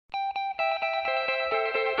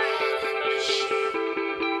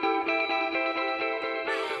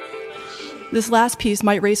this last piece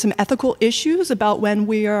might raise some ethical issues about when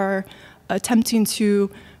we are attempting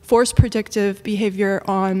to force predictive behavior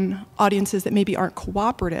on audiences that maybe aren't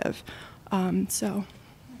cooperative. So.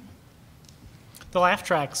 The laugh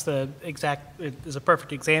track's is a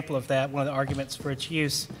perfect example of that. One of the arguments for its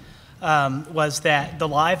use was that the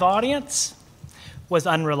live audience was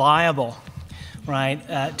unreliable,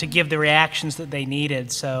 right, to give the reactions that they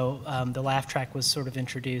needed. So the laugh track was sort of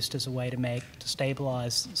introduced as a way to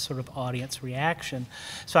stabilize sort of audience reaction.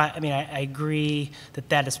 So I agree that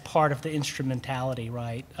that is part of the instrumentality,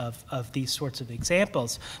 right, of these sorts of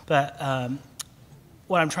examples. But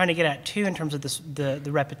what I'm trying to get at too, in terms of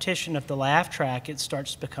the repetition of the laugh track, it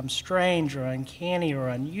starts to become strange or uncanny or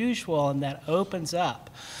unusual, and that opens up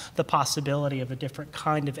the possibility of a different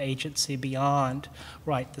kind of agency beyond,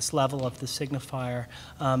 right, this level of the signifier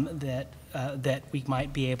that we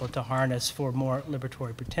might be able to harness for more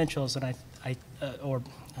liberatory potentials. And I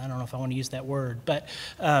don't know if I want to use that word, but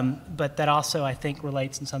that also, I think,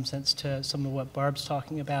 relates in some sense to some of what Barb's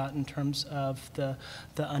talking about in terms of the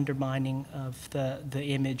undermining of the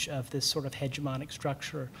image of this sort of hegemonic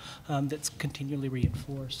structure that's continually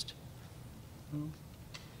reinforced.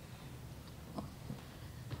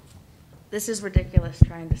 This is ridiculous,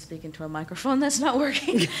 trying to speak into a microphone that's not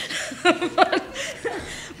working.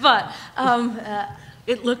 but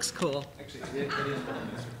it looks cool. Actually,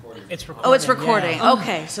 it's recording. Oh, it's recording. Yeah.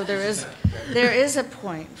 Okay, so there is a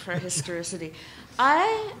point for historicity.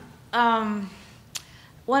 I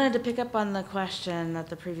wanted to pick up on the question that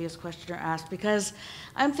the previous questioner asked, because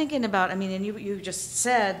I'm thinking about, and you just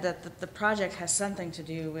said that the project has something to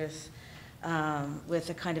do with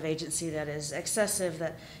a kind of agency that is excessive,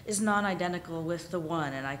 that is non-identical with the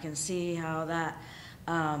one, and I can see how that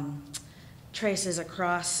traces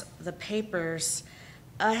across the papers.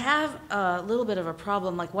 I have a little bit of a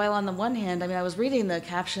problem. Like, while on the one hand, I was reading the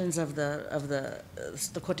captions of the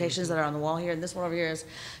quotations that are on the wall here, and this one over here is,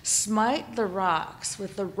 "Smite the rocks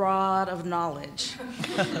with the rod of knowledge,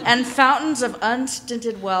 and fountains of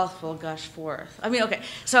unstinted wealth will gush forth." Okay.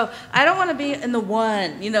 So I don't want to be in the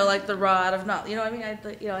one, like the rod of knowledge. I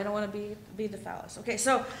don't want to be the phallus. Okay.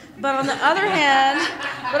 So, but on the other hand,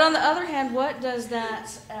 what does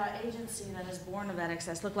that agency that is born of that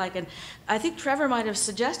excess look like? And I think Trevor might have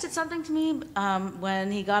suggested something to me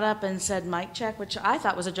when he got up and said mic check, which I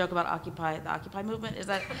thought was a joke about the Occupy movement. Is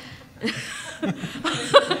that?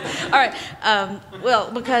 All right.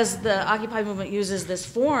 Well, because the Occupy movement uses this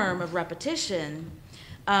form of repetition,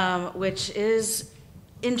 which is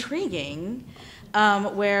intriguing,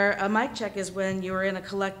 where a mic check is when you're in a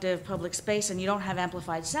collective public space and you don't have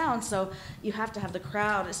amplified sound, so you have to have the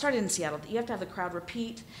crowd, it started in Seattle, you have to have the crowd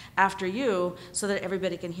repeat after you so that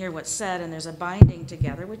everybody can hear what's said, and there's a binding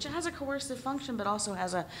together, which has a coercive function but also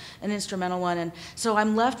has an instrumental one. And so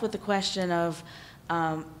I'm left with the question of,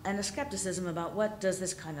 and a skepticism about what does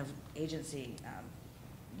this kind of agency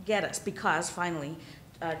get us, because finally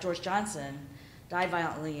George Johnson died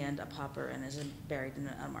violently and a pauper and is buried in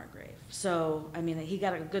an unmarked grave. So, he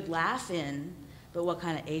got a good laugh in, but what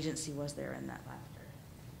kind of agency was there in that laughter?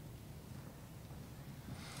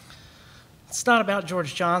 It's not about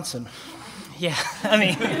George Johnson. Yeah,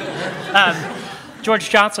 George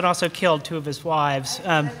Johnson also killed two of his wives,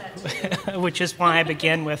 which is why I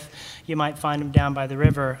begin with, you might find him down by the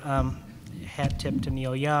river, hat tip to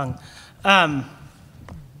Neil Young.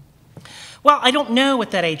 Well, I don't know what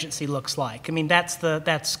that agency looks like.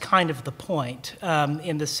 That's kind of the point,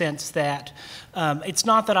 in the sense that it's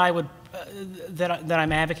not that I would that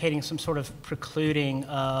I'm advocating some sort of precluding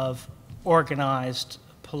of organized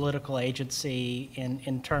political agency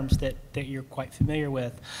in terms that you're quite familiar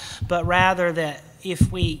with, but rather that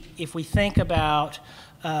if we think about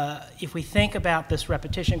this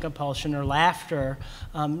repetition compulsion or laughter,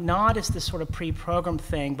 not as this sort of pre-programmed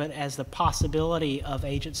thing, but as the possibility of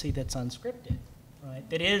agency that's unscripted, right?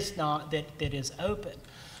 That is open.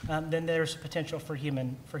 Then there's a potential for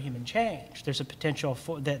human change. There's a potential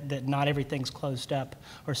for that not everything's closed up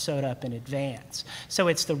or sewed up in advance. So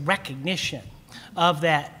it's the recognition of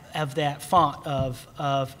that font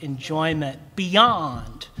of enjoyment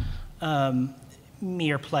beyond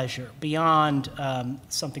mere pleasure, beyond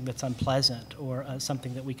something that's unpleasant or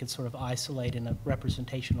something that we could sort of isolate in a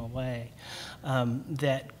representational way,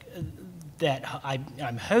 that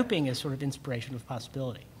I'm hoping is sort of inspiration of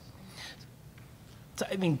possibility. So,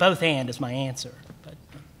 both and is my answer. But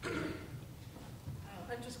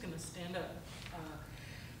I'm just going to stand up.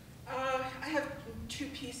 I have two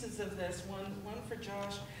pieces of this. One for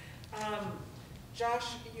Josh. Josh,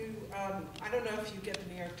 I don't know if you get the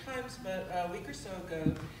New York Times, but a week or so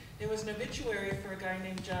ago, there was an obituary for a guy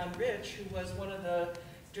named John Rich, who was one of the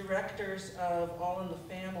directors of All in the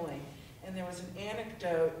Family, and there was an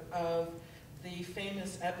anecdote of the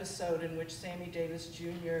famous episode in which Sammy Davis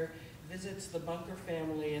Jr. visits the Bunker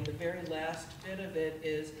family, and the very last bit of it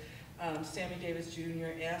is Sammy Davis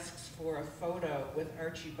Jr. asks for a photo with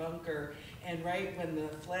Archie Bunker, and right when the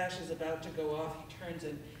flash is about to go off, he turns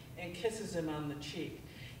and kisses him on the cheek.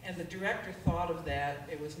 And the director thought of that.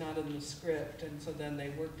 It was not in the script, and so then they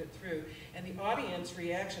worked it through. And the audience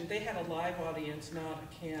reaction, they had a live audience, not a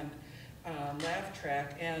canned laugh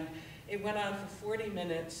track, and it went on for 40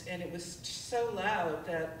 minutes, and it was so loud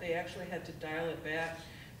that they actually had to dial it back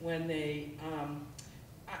when they,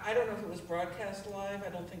 I don't know if it was broadcast live, I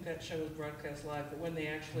don't think that show was broadcast live, but when they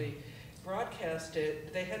actually broadcast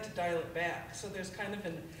it, they had to dial it back. So there's kind of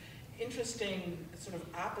an interesting sort of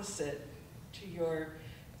opposite to your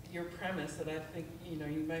premise that I think you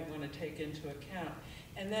might want to take into account.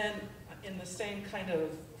 And then in the same kind of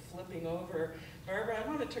flipping over, Barbara, I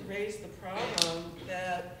wanted to raise the problem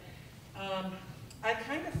that I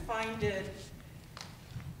kind of find it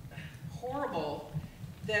horrible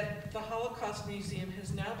that the Holocaust Museum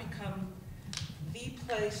has now become the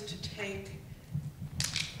place to take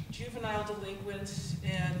juvenile delinquents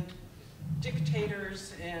and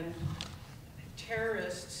dictators and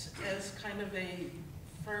terrorists as kind of a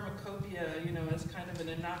pharmacopoeia, as kind of an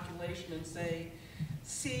inoculation, and say,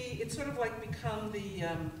 see, it's sort of like become the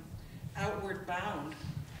outward bound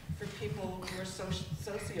for people who are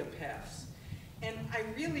sociopaths. And I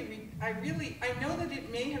know that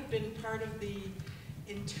it may have been part of the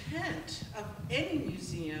intent of any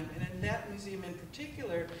museum, and in that museum in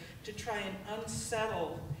particular, to try and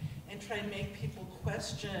unsettle and try and make people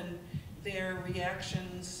question their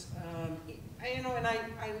reactions. And I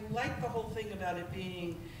like the whole thing about it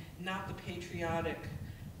being not the patriotic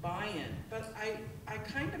buy-in, but I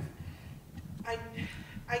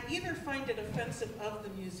either find it offensive of the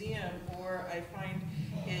museum, or I find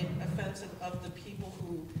it offensive of the people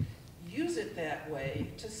who use it that way,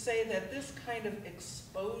 to say that this kind of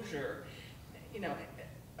exposure,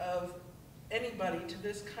 of anybody to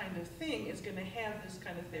this kind of thing is going to have this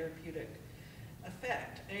kind of therapeutic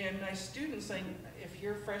effect. And my students, if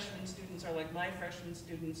your freshman students are like my freshman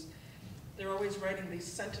students, they're always writing these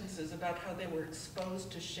sentences about how they were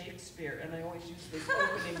exposed to Shakespeare, and I always use this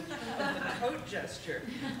opening of the coat gesture.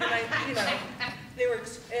 And they were,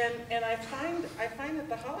 and I find that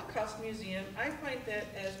the Holocaust Museum, I find that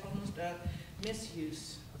as almost a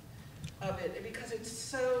misuse of it, because it's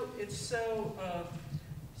so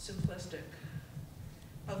simplistic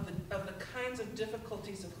of the kinds of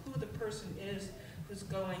difficulties of who the person is who's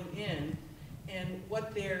going in, and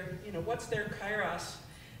what their, what's their kairos,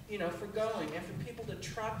 for going, and for people to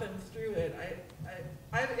trot them through it.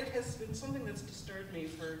 It has been something that's disturbed me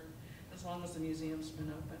for as long as the museum's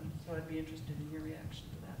been open. So I'd be interested in your reaction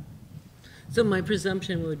to that. So my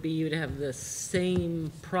presumption would be you'd have the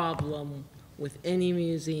same problem with any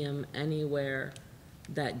museum anywhere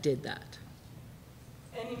that did that.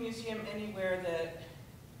 Any museum anywhere that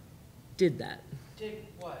did that. Did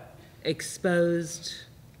what? Exposed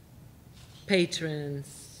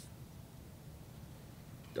patrons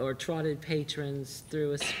or trotted patrons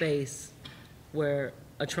through a space where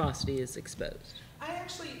atrocity is exposed. I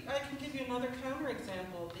can give you another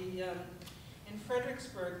counterexample. In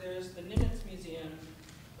Fredericksburg, there's the Nimitz Museum,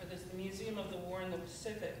 or there's the Museum of the War in the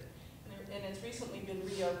Pacific, and it's recently been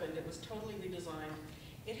reopened. It was totally redesigned.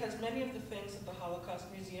 It has many of the things that the Holocaust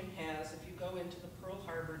Museum has. If you go into the Pearl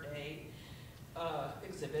Harbor Day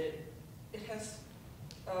exhibit, it has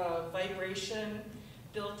vibration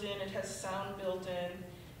built in, it has sound built in,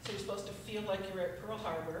 so you're supposed to feel like you're at Pearl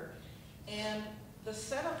Harbor. And the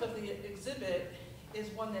setup of the exhibit is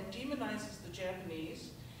one that demonizes the Japanese,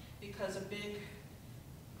 because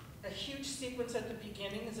a huge sequence at the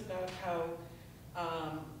beginning is about how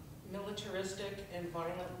militaristic and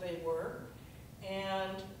violent they were.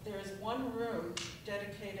 And there is one room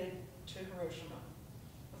dedicated to Hiroshima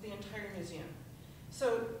of the entire museum.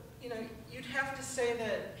 So, you'd have to say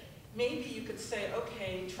that maybe you could say,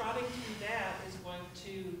 okay, trotting through that is going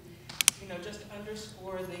to, just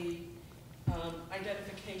underscore the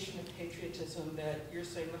identification of patriotism that you're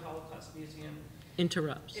saying the Holocaust Museum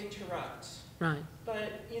interrupts. Right.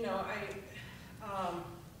 But,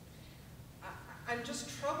 I'm just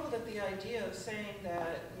troubled at the idea of saying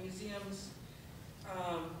that museums,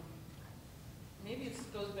 maybe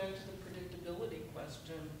it goes back to the predictability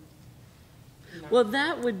question. Well,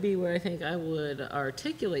 that would be where I think I would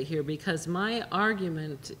articulate here, because my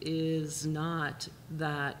argument is not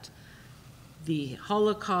that the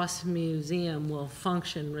Holocaust Museum will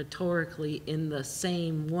function rhetorically in the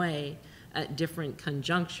same way at different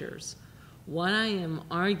conjunctures, What I am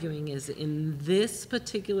arguing is in this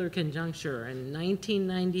particular conjuncture, in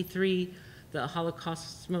 1993, the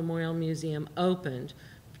Holocaust Memorial Museum opened,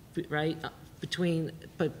 right,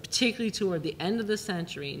 but particularly toward the end of the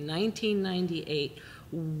century, 1998,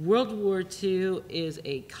 World War II is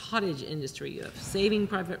a cottage industry. You have Saving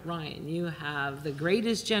Private Ryan, you have The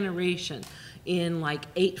Greatest Generation in like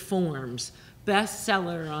 8 forms,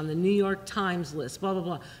 bestseller on the New York Times list, blah, blah,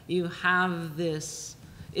 blah. You have this,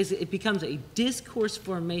 it becomes a discourse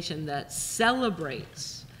formation that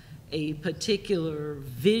celebrates a particular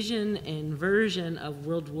vision and version of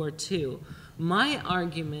World War II. My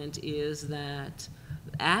argument is that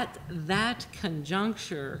at that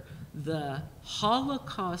conjuncture, the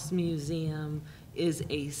Holocaust Museum is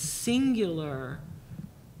a singular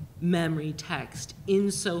memory text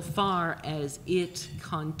insofar as it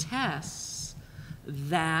contests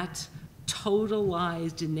that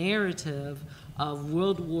totalized narrative of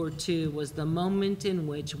World War II was the moment in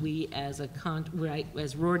which we as a right,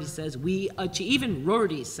 as Rorty says, even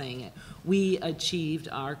Rorty's saying it, we achieved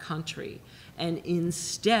our country. And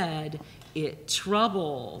instead, it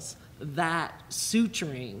troubles that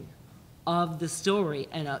suturing of the story.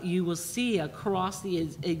 And you will see across the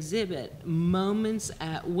exhibit moments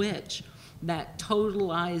at which that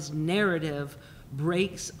totalized narrative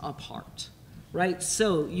breaks apart. Right,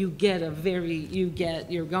 so you get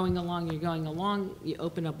you're going along, you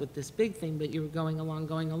open up with this big thing, but you're going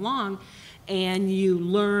along, and you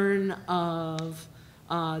learn of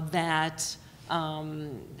that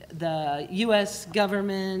the U.S.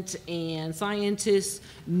 government and scientists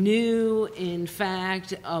knew, in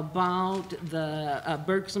fact, about the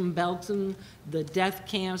Bergen-Belsen, the death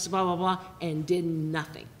camps, blah, blah, blah, and did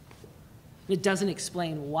nothing. It doesn't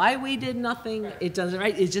explain why we did nothing. It doesn't,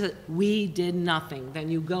 right? It's just we did nothing. Then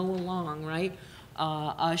you go along, right?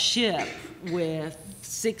 A ship with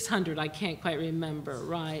 600, I can't quite remember,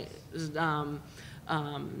 right?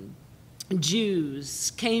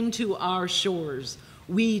 Jews came to our shores.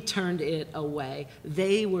 We turned it away.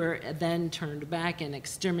 They were then turned back and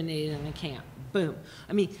exterminated in a camp. Boom.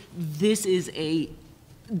 I mean, this is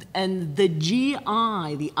and the GI,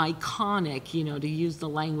 the iconic, you know, to use the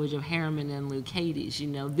language of Harriman and Lucchese, you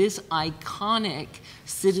know, this iconic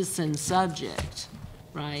citizen subject,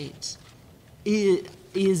 right,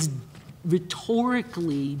 is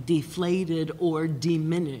rhetorically deflated or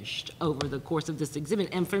diminished over the course of this exhibit.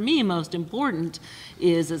 And for me, most important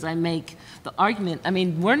is, as I make the argument, I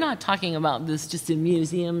mean, we're not talking about this just in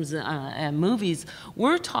museums and movies.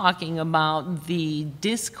 We're talking about the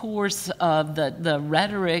discourse of the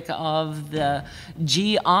rhetoric of the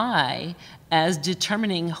GI as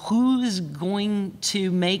determining who's going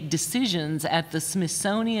to make decisions at the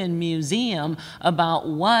Smithsonian Museum about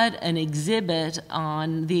what an exhibit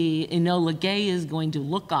on the Enola Gay is going to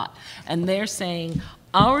look at. And they're saying,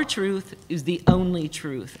 our truth is the only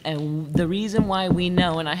truth. And the reason why we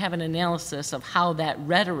know, and I have an analysis of how that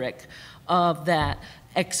rhetoric of that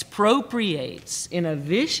expropriates in a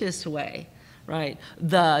vicious way, right,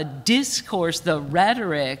 the discourse, the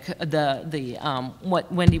rhetoric,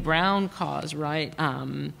 what Wendy Brown calls, right,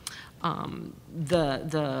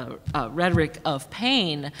 the rhetoric of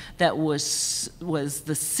pain that was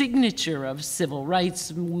the signature of civil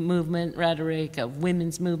rights movement rhetoric, of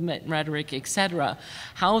women's movement rhetoric, etc.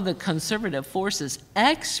 How the conservative forces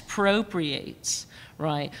expropriates,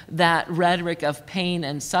 right, that rhetoric of pain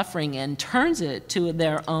and suffering and turns it to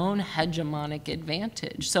their own hegemonic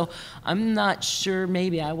advantage. So I'm not sure,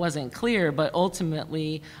 maybe I wasn't clear, but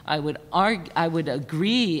ultimately I would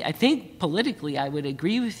agree, I think politically I would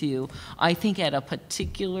agree with you. I think at a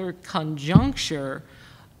particular conjuncture,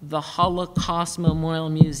 the Holocaust Memorial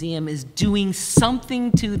Museum is doing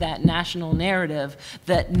something to that national narrative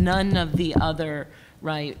that none of the other,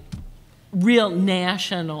 right, real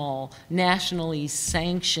nationally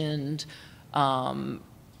sanctioned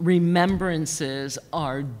remembrances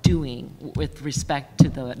are doing with respect to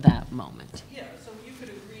that moment. Yeah, so you could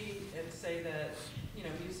agree and say that, you know,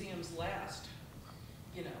 museums last,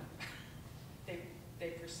 you know,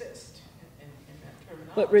 they persist in that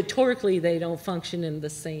terminology. But rhetorically, they don't function in the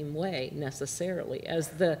same way necessarily as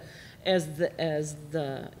the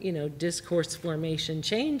you know, discourse formation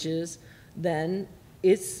changes, then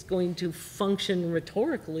it's going to function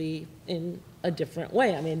rhetorically in a different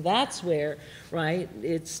way. I mean, that's where, right,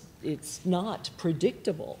 it's not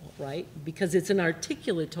predictable, right, because it's an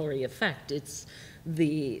articulatory effect. It's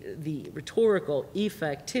the rhetorical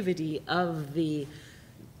effectivity of the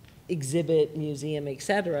exhibit, museum,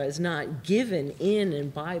 etc., is not given in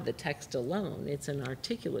and by the text alone. It's an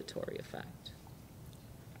articulatory effect.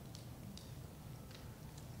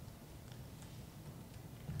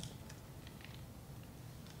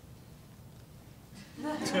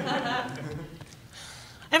 I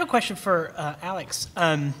have a question for Alex.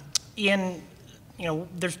 There's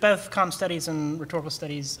both comm studies and rhetorical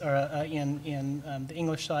studies in the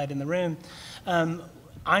English side in the room.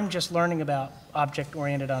 I'm just learning about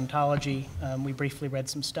object-oriented ontology. We briefly read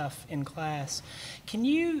some stuff in class. Can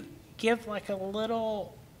you give like a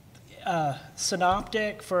little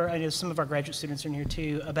synoptic for, I know some of our graduate students are in here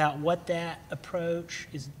too, about what that approach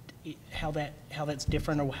is, how that's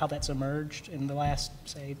different or how that's emerged in the last,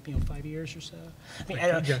 say, 5 years or so?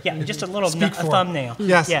 I mean, just a little thumbnail.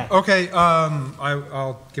 Yes. Yeah. Okay.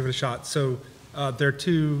 I'll give it a shot. So there are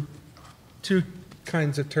two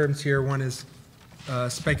kinds of terms here. One is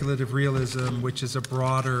speculative realism, which is a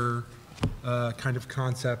broader kind of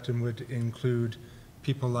concept and would include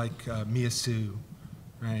people like Miyasu,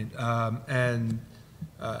 right? And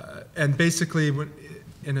basically,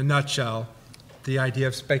 in a nutshell, the idea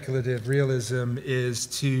of speculative realism is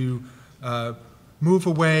to move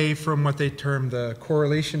away from what they term the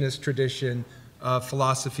correlationist tradition of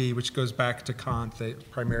philosophy, which goes back to Kant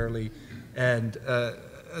primarily, and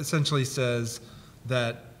essentially says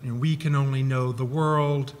that we can only know the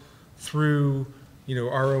world through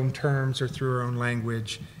our own terms or through our own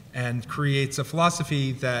language, and creates a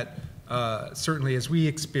philosophy that certainly as we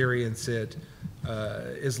experience it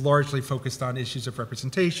is largely focused on issues of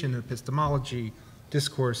representation, epistemology,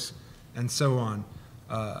 discourse, and so on.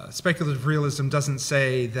 Speculative realism doesn't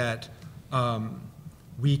say that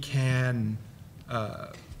we can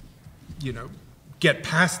get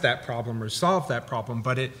past that problem or solve that problem,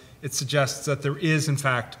 but it suggests that there is, in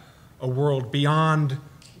fact, a world beyond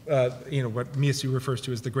what Miyasu refers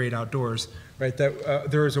to as the great outdoors, right? That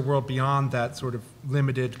there is a world beyond that sort of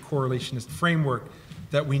limited correlationist framework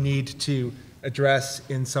that we need to address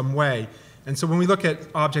in some way. And so when we look at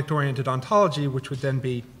object-oriented ontology, which would then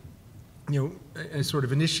be sort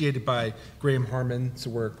of initiated by Graham Harman's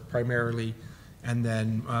work primarily, and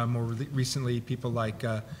then more recently people like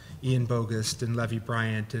Ian Bogost and Levi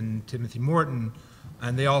Bryant and Timothy Morton,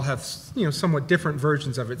 and they all have somewhat different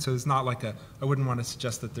versions of it. So it's not like I wouldn't want to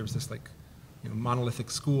suggest that there's this monolithic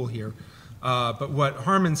school here. But what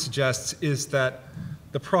Harman suggests is that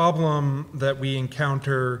the problem that we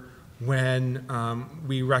encounter when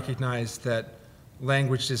we recognize that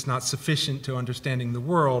language is not sufficient to understanding the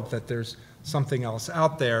world, that there's something else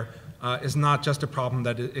out there, is not just a problem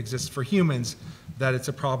that exists for humans, that it's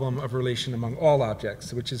a problem of relation among all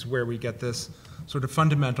objects, which is where we get this sort of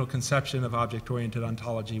fundamental conception of object-oriented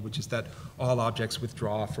ontology, which is that all objects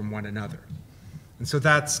withdraw from one another. And so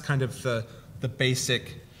that's kind of the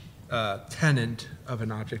basic tenet of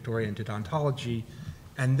an object-oriented ontology.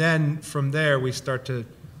 And then from there, we start to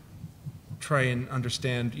try and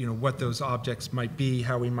understand what those objects might be,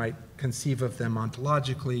 how we might conceive of them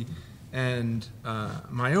ontologically. And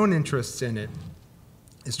my own interests in it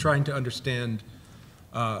is trying to understand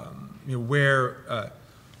where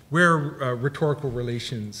rhetorical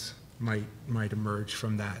relations might emerge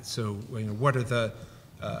from that. So what are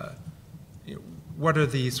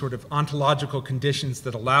the sort of ontological conditions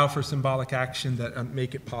that allow for symbolic action that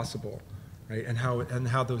make it possible, right? And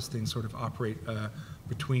how those things sort of operate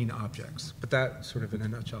between objects. But that sort of in a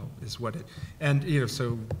nutshell is what it, and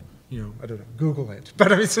so I don't know, Google it.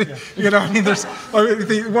 But I mean, so, there's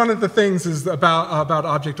one of the things is about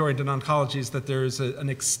object-oriented ontology is that there's an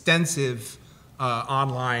extensive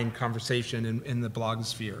online conversation in the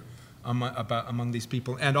blogosphere among these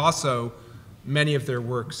people, and also many of their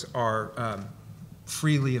works are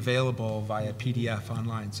freely available via PDF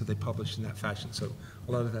online, so they publish in that fashion. So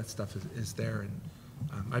a lot of that stuff is there, and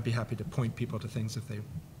I'd be happy to point people to things if they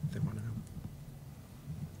want to know.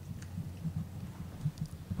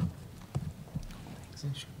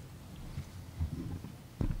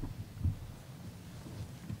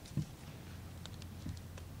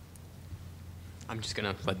 I'm just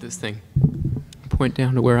going to let this thing point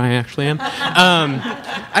down to where I actually am.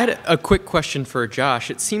 I had a quick question for Josh.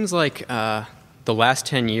 It seems like the last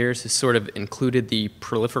 10 years has sort of included the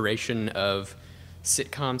proliferation of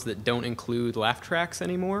sitcoms that don't include laugh tracks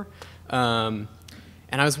anymore. And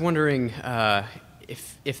I was wondering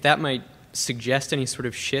if that might suggest any sort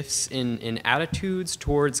of shifts in attitudes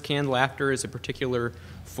towards canned laughter as a particular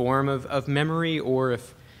form of memory, or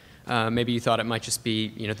if maybe you thought it might just be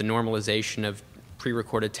the normalization of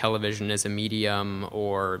pre-recorded television as a medium,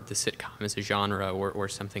 or the sitcom as a genre, or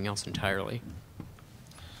something else entirely.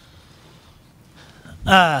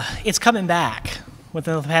 It's coming back.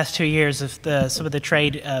 Within the past 2 years, some of the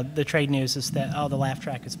trade news is that the laugh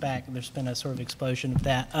track is back, and there's been a sort of explosion of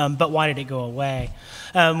that. But why did it go away?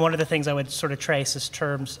 One of the things I would sort of trace is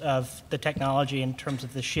terms of the technology in terms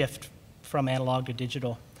of the shift from analog to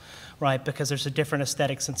digital, right? Because there's a different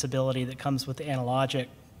aesthetic sensibility that comes with the analogic,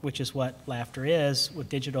 which is what laughter is, with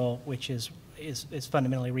digital, which is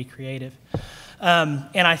fundamentally recreative.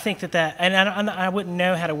 And I think that and I wouldn't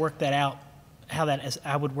know how to work that out,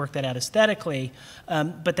 I would work that out aesthetically,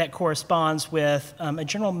 but that corresponds with a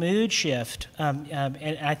general mood shift. And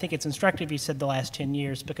I think it's instructive you said the last 10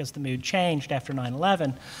 years because the mood changed after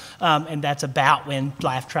 9/11, and that's about when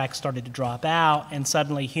laugh tracks started to drop out and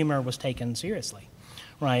suddenly humor was taken seriously,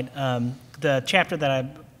 right? The chapter that I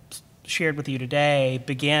shared with you today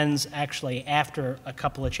begins actually after a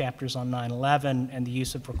couple of chapters on 9/11 and the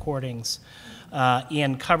use of recordings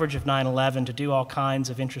in coverage of 9/11 to do all kinds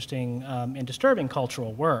of interesting and disturbing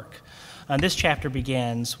cultural work. This chapter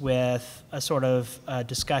begins with a sort of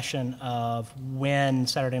discussion of when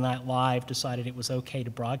Saturday Night Live decided it was okay to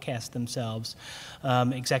broadcast themselves.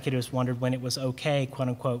 Executives wondered when it was okay, quote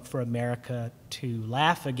unquote, for America to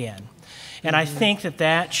laugh again. And I think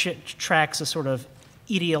that tracks a sort of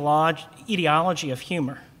ideology of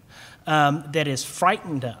humor that is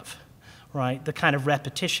frightened of, right? The kind of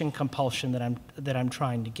repetition compulsion that I'm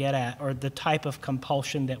trying to get at, or the type of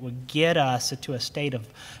compulsion that would get us into a state of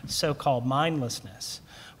so-called mindlessness,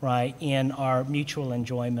 right? In our mutual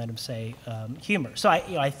enjoyment of, say, humor. So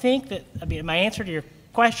I think that, I mean, my answer to your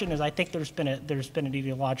question is I think there's been an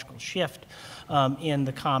ideological shift in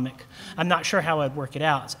the comic. I'm not sure how I'd work it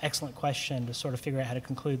out. It's an excellent question to sort of figure out how to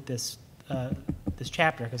conclude this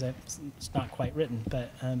chapter because it's not quite written.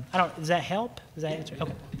 But I don't. Does that help? Does that answer?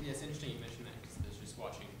 Okay. Yeah, it's interesting you mentioned that because I was just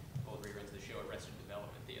watching old reruns of the show Arrested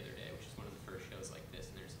Development the other day, which is one of the first shows like this,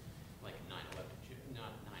 and there's like 9/11,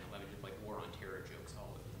 not 9/11, just like war on terror jokes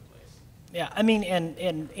all over the place. Yeah, I mean,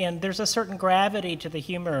 and there's a certain gravity to the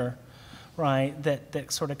humor, right,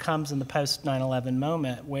 that sort of comes in the post 9/11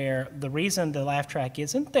 moment where the reason the laugh track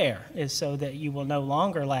isn't there is so that you will no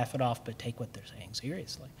longer laugh it off but take what they're saying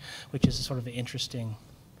seriously, which is a sort of an interesting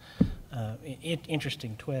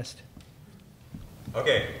twist.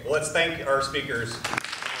 Okay, well, let's thank our speakers.